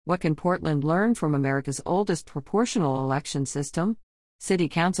What can Portland learn from America's oldest proportional election system? City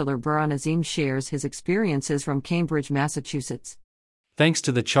Councilor Burhan Azeem shares his experiences from Cambridge, Massachusetts. Thanks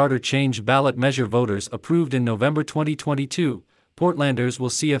to the charter change ballot measure voters approved in November 2022, Portlanders will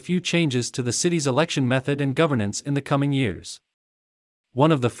see a few changes to the city's election method and governance in the coming years.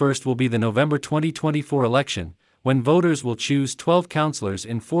 One of the first will be the November 2024 election, when voters will choose 12 councilors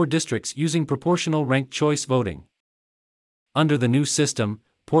in 4 districts using proportional ranked choice voting. Under the new system,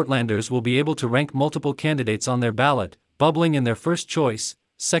 Portlanders will be able to rank multiple candidates on their ballot, bubbling in their first choice,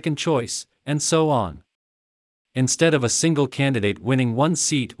 second choice, and so on. Instead of a single candidate winning one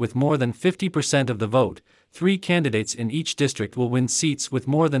seat with more than 50% of the vote, 3 candidates in each district will win seats with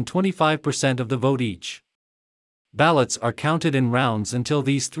more than 25% of the vote each. Ballots are counted in rounds until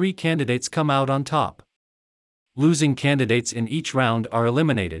these 3 candidates come out on top. Losing candidates in each round are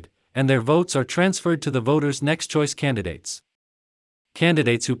eliminated, and their votes are transferred to the voters' next choice candidates.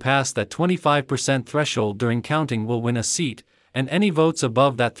 Candidates who pass that 25% threshold during counting will win a seat, and any votes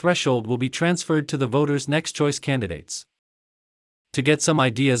above that threshold will be transferred to the voters' next choice candidates. To get some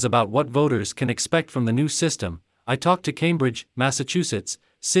ideas about what voters can expect from the new system, I talked to Cambridge, Massachusetts,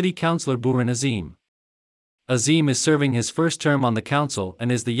 City Councilor Burhan Azeem. Azeem is serving his first term on the council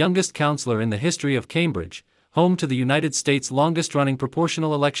and is the youngest councilor in the history of Cambridge, home to the United States' longest-running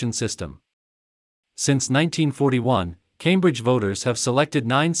proportional election system. Since 1941, Cambridge voters have selected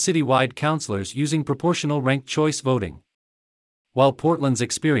 9 citywide councilors using proportional ranked choice voting. While Portland's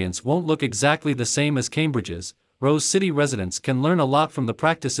experience won't look exactly the same as Cambridge's, Rose City residents can learn a lot from the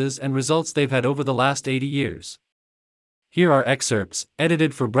practices and results they've had over the last 80 years. Here are excerpts,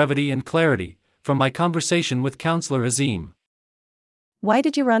 edited for brevity and clarity, from my conversation with Councilor Azeem. Why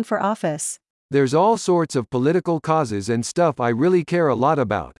did you run for office? There's all sorts of political causes and stuff I really care a lot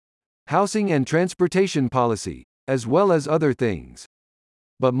about. Housing and transportation policy, as well as other things.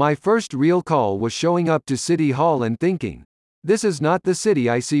 But my first real call was showing up to City Hall and thinking, this is not the city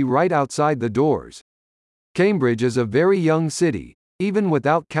I see right outside the doors. Cambridge is a very young city, even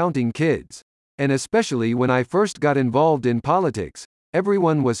without counting kids. And especially when I first got involved in politics,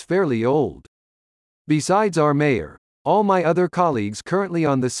 everyone was fairly old. Besides our mayor, all my other colleagues currently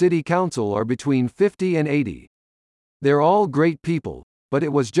on the city council are between 50 and 80. They're all great people, but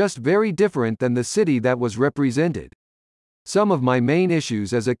it was just very different than the city that was represented. Some of my main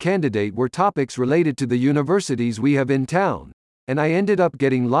issues as a candidate were topics related to the universities we have in town, and I ended up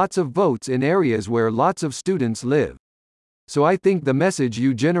getting lots of votes in areas where lots of students live. So I think the message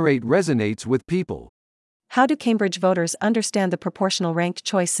you generate resonates with people. How do Cambridge voters understand the proportional ranked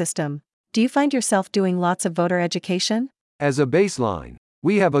choice system? Do you find yourself doing lots of voter education? As a baseline,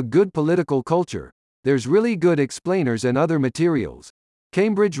 we have a good political culture. There's really good explainers and other materials.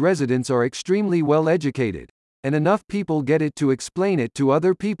 Cambridge residents are extremely well educated, and enough people get it to explain it to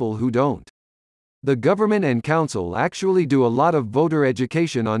other people who don't. The government and council actually do a lot of voter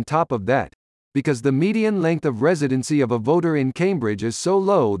education on top of that, because the median length of residency of a voter in Cambridge is so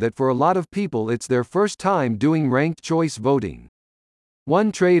low that for a lot of people it's their first time doing ranked choice voting.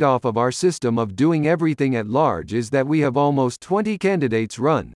 One trade-off of our system of doing everything at large is that we have almost 20 candidates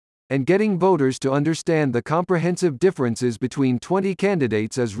run, and getting voters to understand the comprehensive differences between 20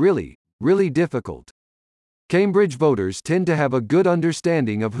 candidates is really, really difficult. Cambridge voters tend to have a good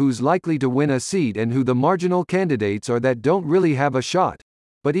understanding of who's likely to win a seat and who the marginal candidates are that don't really have a shot,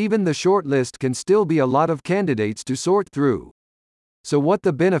 but even the short list can still be a lot of candidates to sort through. So what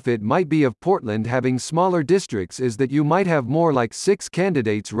the benefit might be of Portland having smaller districts is that you might have more like 6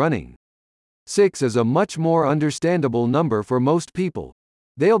 candidates running. 6 is a much more understandable number for most people.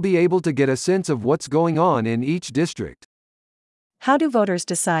 They'll be able to get a sense of what's going on in each district. How do voters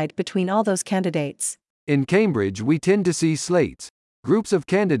decide between all those candidates? In Cambridge we tend to see slates, groups of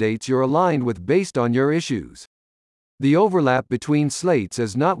candidates you're aligned with based on your issues. The overlap between slates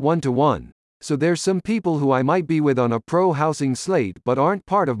is not one-to-one, so there's some people who I might be with on a pro-housing slate but aren't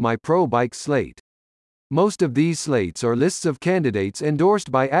part of my pro-bike slate. Most of these slates are lists of candidates endorsed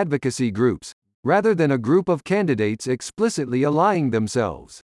by advocacy groups, rather than a group of candidates explicitly allying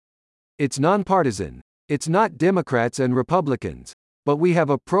themselves. It's nonpartisan. It's not Democrats and Republicans, but we have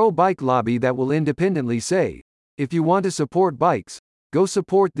a pro-bike lobby that will independently say, if you want to support bikes, go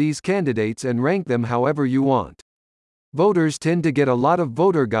support these candidates and rank them however you want. Voters tend to get a lot of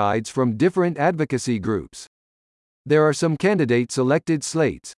voter guides from different advocacy groups. There are some candidate-selected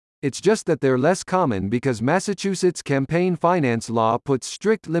slates. It's just that they're less common because Massachusetts campaign finance law puts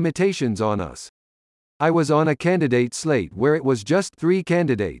strict limitations on us. I was on a candidate slate where it was just 3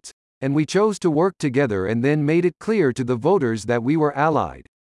 candidates, and we chose to work together and then made it clear to the voters that we were allied.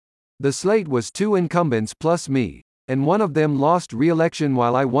 The slate was 2 incumbents plus me, and one of them lost re-election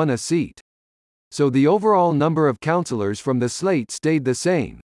while I won a seat. So the overall number of councilors from the slate stayed the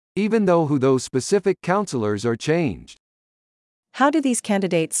same, even though who those specific councilors are changed. How do these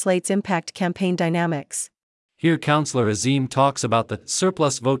candidate slates impact campaign dynamics? Here Councilor Azeem talks about the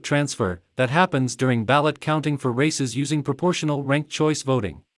surplus vote transfer that happens during ballot counting for races using proportional ranked choice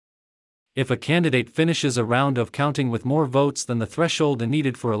voting. If a candidate finishes a round of counting with more votes than the threshold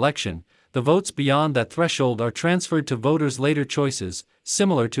needed for election, the votes beyond that threshold are transferred to voters' later choices,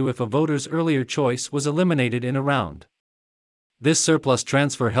 similar to if a voter's earlier choice was eliminated in a round. This surplus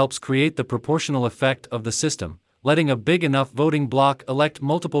transfer helps create the proportional effect of the system, letting a big enough voting bloc elect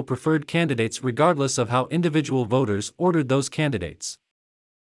multiple preferred candidates regardless of how individual voters ordered those candidates.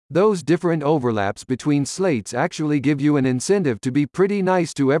 Those different overlaps between slates actually give you an incentive to be pretty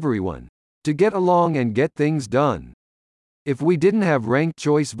nice to everyone, to get along and get things done. If we didn't have ranked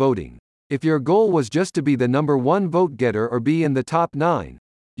choice voting, if your goal was just to be the number one vote getter or be in the top 9,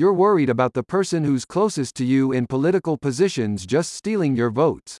 you're worried about the person who's closest to you in political positions just stealing your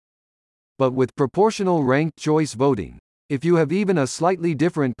votes. But with proportional ranked choice voting, if you have even a slightly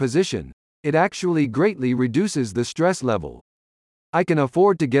different position, it actually greatly reduces the stress level. I can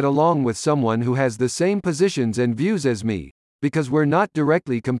afford to get along with someone who has the same positions and views as me, because we're not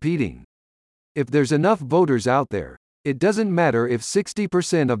directly competing. If there's enough voters out there, it doesn't matter if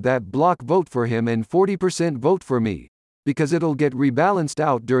 60% of that block vote for him and 40% vote for me, because it'll get rebalanced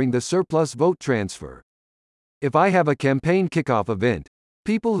out during the surplus vote transfer. If I have a campaign kickoff event,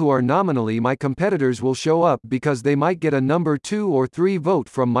 people who are nominally my competitors will show up because they might get a number 2 or 3 vote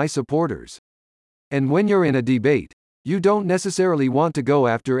from my supporters. And when you're in a debate, you don't necessarily want to go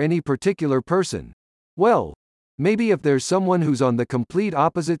after any particular person. Well, maybe if there's someone who's on the complete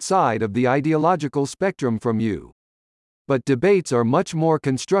opposite side of the ideological spectrum from you. But debates are much more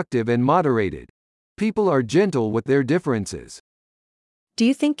constructive and moderated. People are gentle with their differences. Do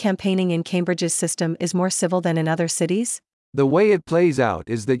you think campaigning in Cambridge's system is more civil than in other cities? The way it plays out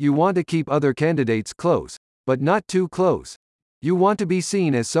is that you want to keep other candidates close, but not too close. You want to be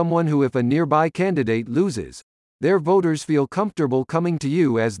seen as someone who, if a nearby candidate loses, their voters feel comfortable coming to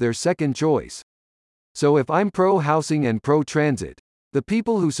you as their second choice. So if I'm pro-housing and pro-transit, the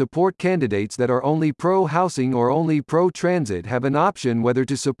people who support candidates that are only pro-housing or only pro-transit have an option whether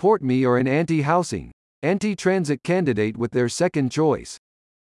to support me or an anti-housing, anti-transit candidate with their second choice.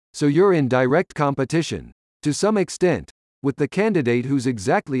 So you're in direct competition, to some extent, with the candidate who's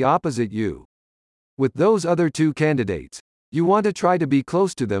exactly opposite you. With those other two candidates, you want to try to be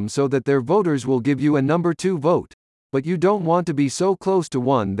close to them so that their voters will give you a number 2 vote, but you don't want to be so close to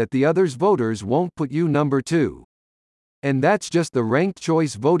one that the other's voters won't put you number 2. And that's just the ranked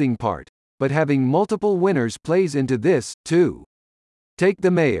choice voting part, but having multiple winners plays into this, too. Take the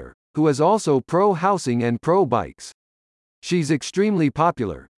mayor, who is also pro-housing and pro-bikes. She's extremely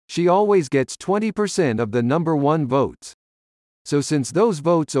popular, she always gets 20% of the number 1 votes. So since those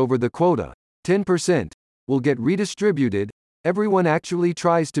votes over the quota, 10%, will get redistributed, everyone actually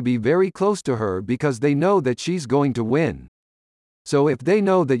tries to be very close to her because they know that she's going to win. So if they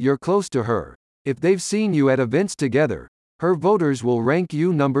know that you're close to her, if they've seen you at events together, her voters will rank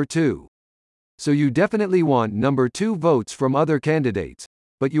you number 2. So you definitely want number 2 votes from other candidates,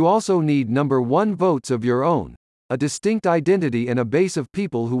 but you also need number 1 votes of your own, a distinct identity and a base of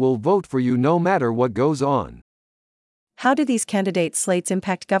people who will vote for you no matter what goes on. How do these candidate slates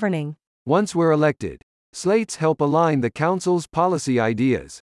impact governing? Once we're elected, slates help align the council's policy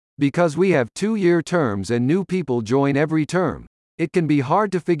ideas. Because we have 2-year terms and new people join every term, it can be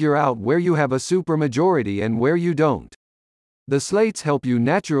hard to figure out where you have a supermajority and where you don't. The slates help you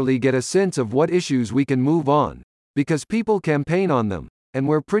naturally get a sense of what issues we can move on, because people campaign on them, and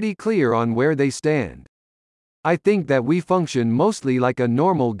we're pretty clear on where they stand. I think that we function mostly like a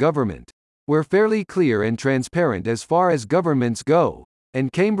normal government. We're fairly clear and transparent as far as governments go,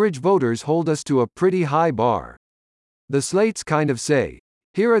 and Cambridge voters hold us to a pretty high bar. The slates kind of say,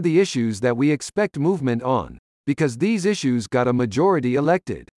 here are the issues that we expect movement on, because these issues got a majority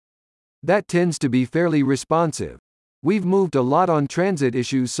elected. That tends to be fairly responsive. We've moved a lot on transit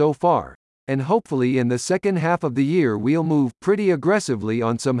issues so far, and hopefully in the second half of the year we'll move pretty aggressively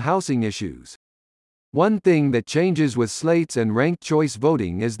on some housing issues. One thing that changes with slates and ranked choice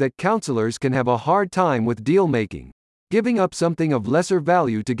voting is that councilors can have a hard time with deal-making, giving up something of lesser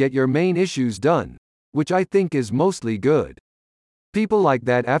value to get your main issues done, which I think is mostly good. People like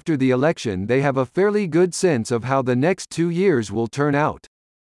that after the election they have a fairly good sense of how the next 2 years will turn out.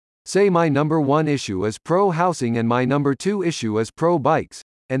 Say my number 1 issue is pro-housing and my number 2 issue is pro-bikes,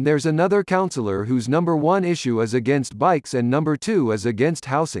 and there's another councilor whose number 1 issue is against bikes and number 2 is against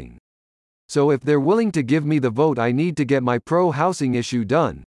housing. So if they're willing to give me the vote I need to get my pro-housing issue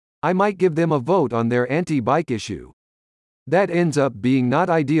done, I might give them a vote on their anti-bike issue. That ends up being not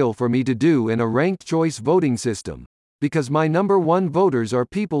ideal for me to do in a ranked choice voting system, because my number one voters are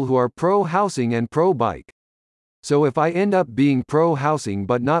people who are pro-housing and pro-bike. So if I end up being pro-housing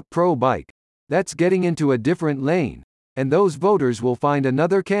but not pro-bike, that's getting into a different lane, and those voters will find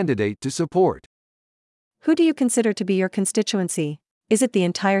another candidate to support. Who do you consider to be your constituency? Is it the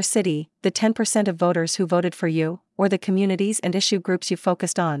entire city, the 10% of voters who voted for you, or the communities and issue groups you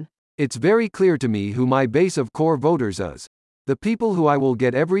focused on? It's very clear to me who my base of core voters is. The people who I will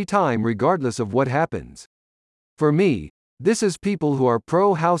get every time regardless of what happens. For me, this is people who are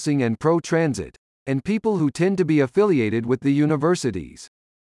pro-housing and pro-transit, and people who tend to be affiliated with the universities.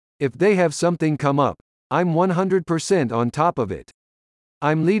 If they have something come up, I'm 100% on top of it.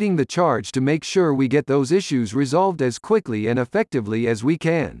 I'm leading the charge to make sure we get those issues resolved as quickly and effectively as we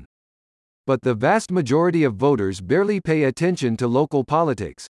can. But the vast majority of voters barely pay attention to local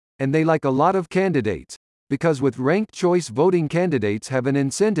politics, and they like a lot of candidates, because with ranked choice voting candidates have an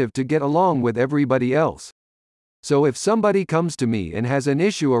incentive to get along with everybody else. So if somebody comes to me and has an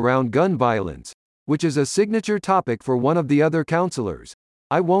issue around gun violence, which is a signature topic for one of the other councilors,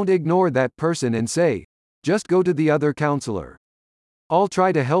 I won't ignore that person and say, just go to the other councilor. I'll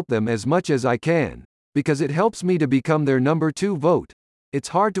try to help them as much as I can, because it helps me to become their number 2 vote. It's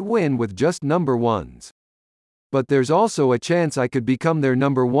hard to win with just number ones. But there's also a chance I could become their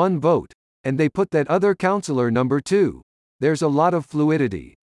number 1 vote, and they put that other councilor number 2. There's a lot of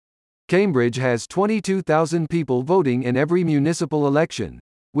fluidity. Cambridge has 22,000 people voting in every municipal election,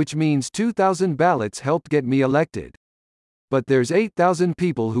 which means 2,000 ballots helped get me elected. But there's 8,000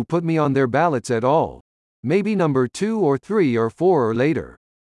 people who put me on their ballots at all. Maybe number 2 or 3 or 4 or later.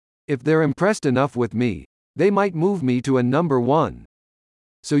 If they're impressed enough with me, they might move me to a number 1.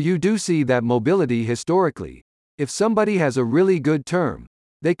 So you do see that mobility historically. If somebody has a really good term,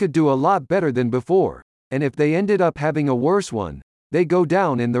 they could do a lot better than before, and if they ended up having a worse one, they go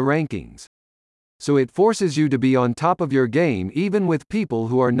down in the rankings. So it forces you to be on top of your game even with people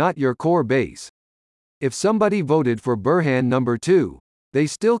who are not your core base. If somebody voted for Burhan number 2, they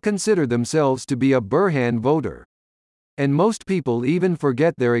still consider themselves to be a Burhan voter. And most people even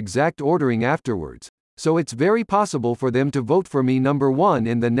forget their exact ordering afterwards, so it's very possible for them to vote for me number 1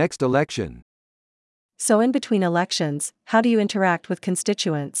 in the next election. So in between elections, how do you interact with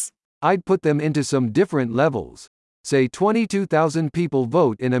constituents? I'd put them into some different levels. Say 22,000 people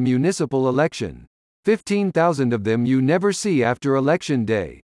vote in a municipal election. 15,000 of them you never see after election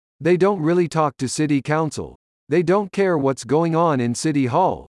day. They don't really talk to city council. They don't care what's going on in City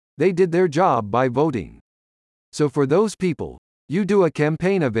Hall. They did their job by voting. So for those people, you do a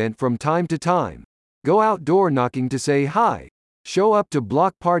campaign event from time to time. Go out door knocking to say hi. Show up to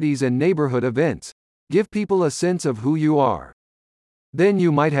block parties and neighborhood events. Give people a sense of who you are. Then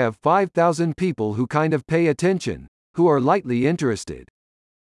you might have 5,000 people who kind of pay attention, who are lightly interested.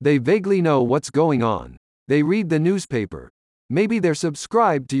 They vaguely know what's going on. They read the newspaper. Maybe they're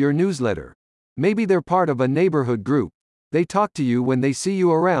subscribed to your newsletter. Maybe they're part of a neighborhood group. They talk to you when they see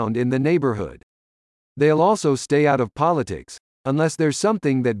you around in the neighborhood. They'll also stay out of politics, unless there's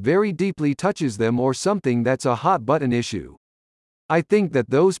something that very deeply touches them or something that's a hot button issue. I think that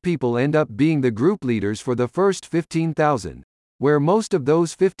those people end up being the group leaders for the first 15,000, where most of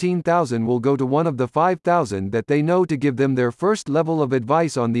those 15,000 will go to one of the 5,000 that they know to give them their first level of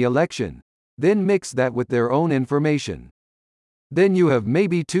advice on the election, then mix that with their own information. Then you have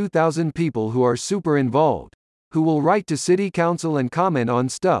maybe 2,000 people who are super involved, who will write to city council and comment on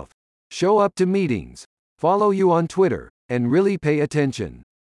stuff, show up to meetings, follow you on Twitter, and really pay attention.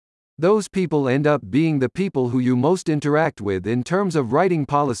 Those people end up being the people who you most interact with in terms of writing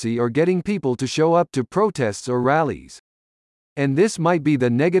policy or getting people to show up to protests or rallies. And this might be the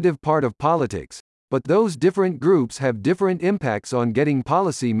negative part of politics, but those different groups have different impacts on getting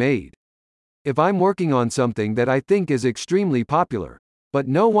policy made. If I'm working on something that I think is extremely popular, but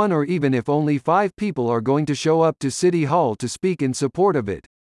no one or even if only 5 people are going to show up to City Hall to speak in support of it,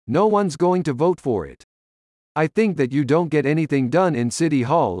 no one's going to vote for it. I think that you don't get anything done in City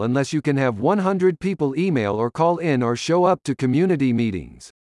Hall unless you can have 100 people email or call in or show up to community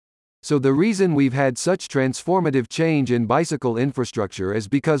meetings. So the reason we've had such transformative change in bicycle infrastructure is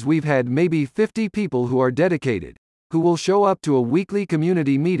because we've had maybe 50 people who are dedicated, who will show up to a weekly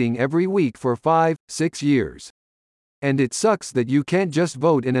community meeting every week for 5-6 years. And it sucks that you can't just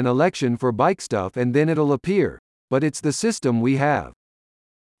vote in an election for bike stuff and then it'll appear, but it's the system we have.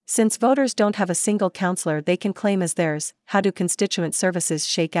 Since voters don't have a single councilor they can claim as theirs, how do constituent services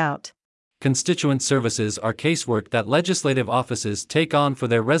shake out? Constituent services are casework that legislative offices take on for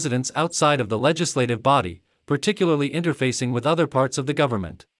their residents outside of the legislative body, particularly interfacing with other parts of the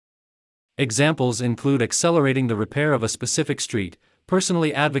government. Examples include accelerating the repair of a specific street,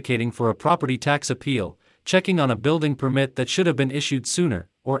 personally advocating for a property tax appeal, checking on a building permit that should have been issued sooner,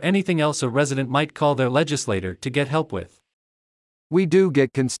 or anything else a resident might call their legislator to get help with. We do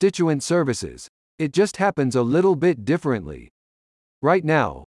get constituent services. It just happens a little bit differently. Right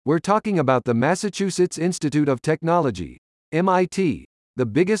now, we're talking about the Massachusetts Institute of Technology, MIT, the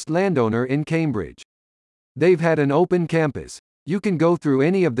biggest landowner in Cambridge. They've had an open campus. You can go through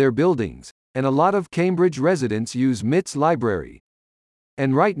any of their buildings, and a lot of Cambridge residents use MIT's library.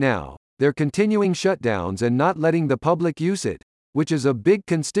 And right now, they're continuing shutdowns and not letting the public use it, which is a big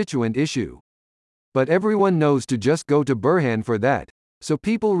constituent issue. But everyone knows to just go to Burhan for that, so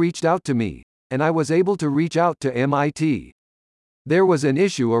people reached out to me, and I was able to reach out to MIT. There was an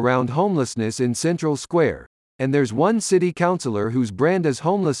issue around homelessness in Central Square, and there's one city councilor whose brand is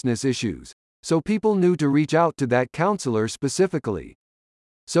homelessness issues, so people knew to reach out to that councilor specifically.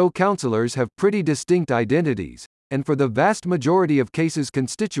 So councilors have pretty distinct identities, and for the vast majority of cases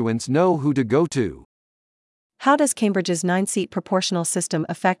constituents know who to go to. How does Cambridge's 9-seat proportional system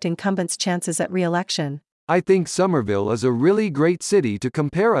affect incumbents' chances at re-election? I think Somerville is a really great city to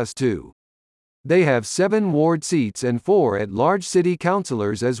compare us to. They have 7 ward seats and 4 at-large city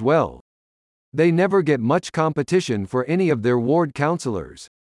councilors as well. They never get much competition for any of their ward councilors.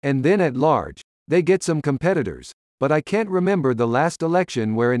 And then at large, they get some competitors, but I can't remember the last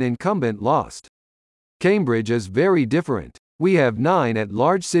election where an incumbent lost. Cambridge is very different. We have 9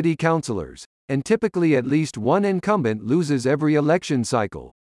 at-large city councilors, and typically at least one incumbent loses every election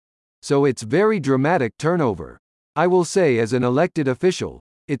cycle. So it's very dramatic turnover. I will say as an elected official,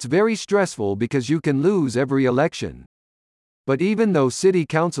 it's very stressful because you can lose every election. But even though city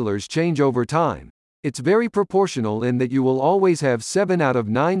councilors change over time, it's very proportional in that you will always have 7 out of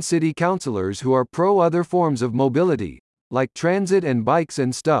 9 city councilors who are pro other forms of mobility, like transit and bikes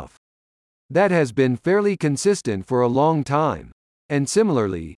and stuff. That has been fairly consistent for a long time. And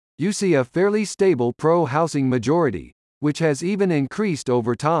similarly, you see a fairly stable pro-housing majority, which has even increased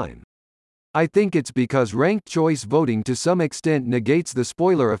over time. I think it's because ranked choice voting to some extent negates the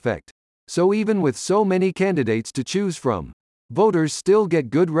spoiler effect, so even with so many candidates to choose from, voters still get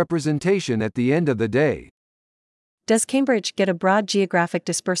good representation at the end of the day. Does Cambridge get a broad geographic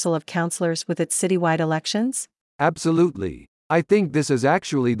dispersal of councillors with its citywide elections? Absolutely. I think this is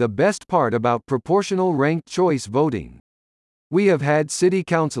actually the best part about proportional ranked choice voting. We have had city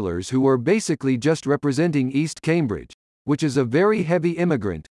councillors who were basically just representing East Cambridge, which is a very heavy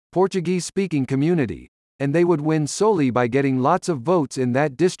immigrant, Portuguese-speaking community, and they would win solely by getting lots of votes in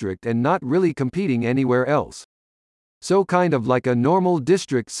that district and not really competing anywhere else. So kind of like a normal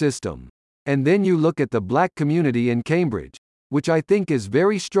district system. And then you look at the black community in Cambridge, which I think is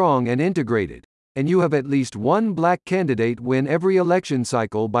very strong and integrated, and you have at least one black candidate win every election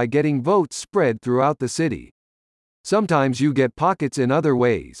cycle by getting votes spread throughout the city. Sometimes you get pockets in other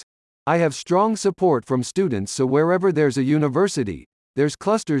ways. I have strong support from students, so wherever there's a university, there's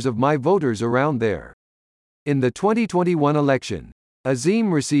clusters of my voters around there. In the 2021 election,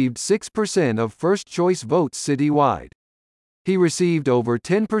 Azeem received 6% of first-choice votes citywide. He received over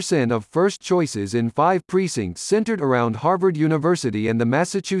 10% of first choices in 5 precincts centered around Harvard University and the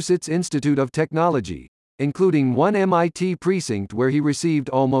Massachusetts Institute of Technology, including one MIT precinct where he received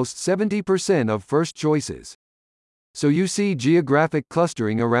almost 70% of first choices. So you see geographic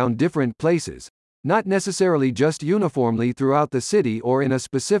clustering around different places, not necessarily just uniformly throughout the city or in a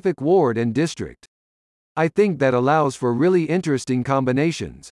specific ward and district. I think that allows for really interesting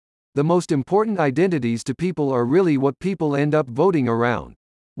combinations. The most important identities to people are really what people end up voting around,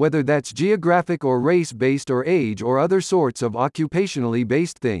 whether that's geographic or race-based or age or other sorts of occupationally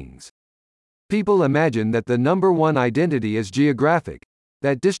based things. People imagine that the number one identity is geographic,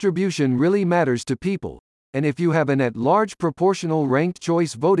 that distribution really matters to people, and if you have an at-large proportional ranked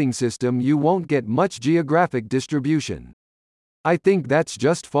choice voting system you won't get much geographic distribution. I think that's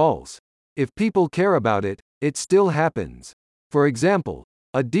just false. If people care about it, it still happens. For example,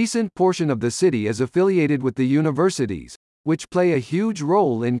 a decent portion of the city is affiliated with the universities, which play a huge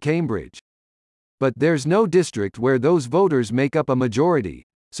role in Cambridge. But there's no district where those voters make up a majority,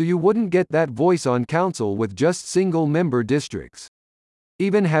 so you wouldn't get that voice on council with just single-member districts.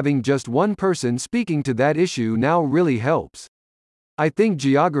 Even having just one person speaking to that issue now really helps. I think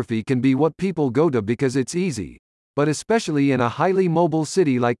geography can be what people go to because it's easy, but especially in a highly mobile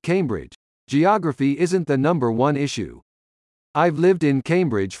city like Cambridge, geography isn't the number one issue. I've lived in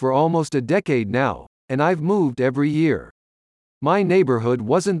Cambridge for almost a decade now, and I've moved every year. My neighborhood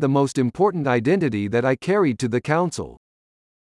wasn't the most important identity that I carried to the council.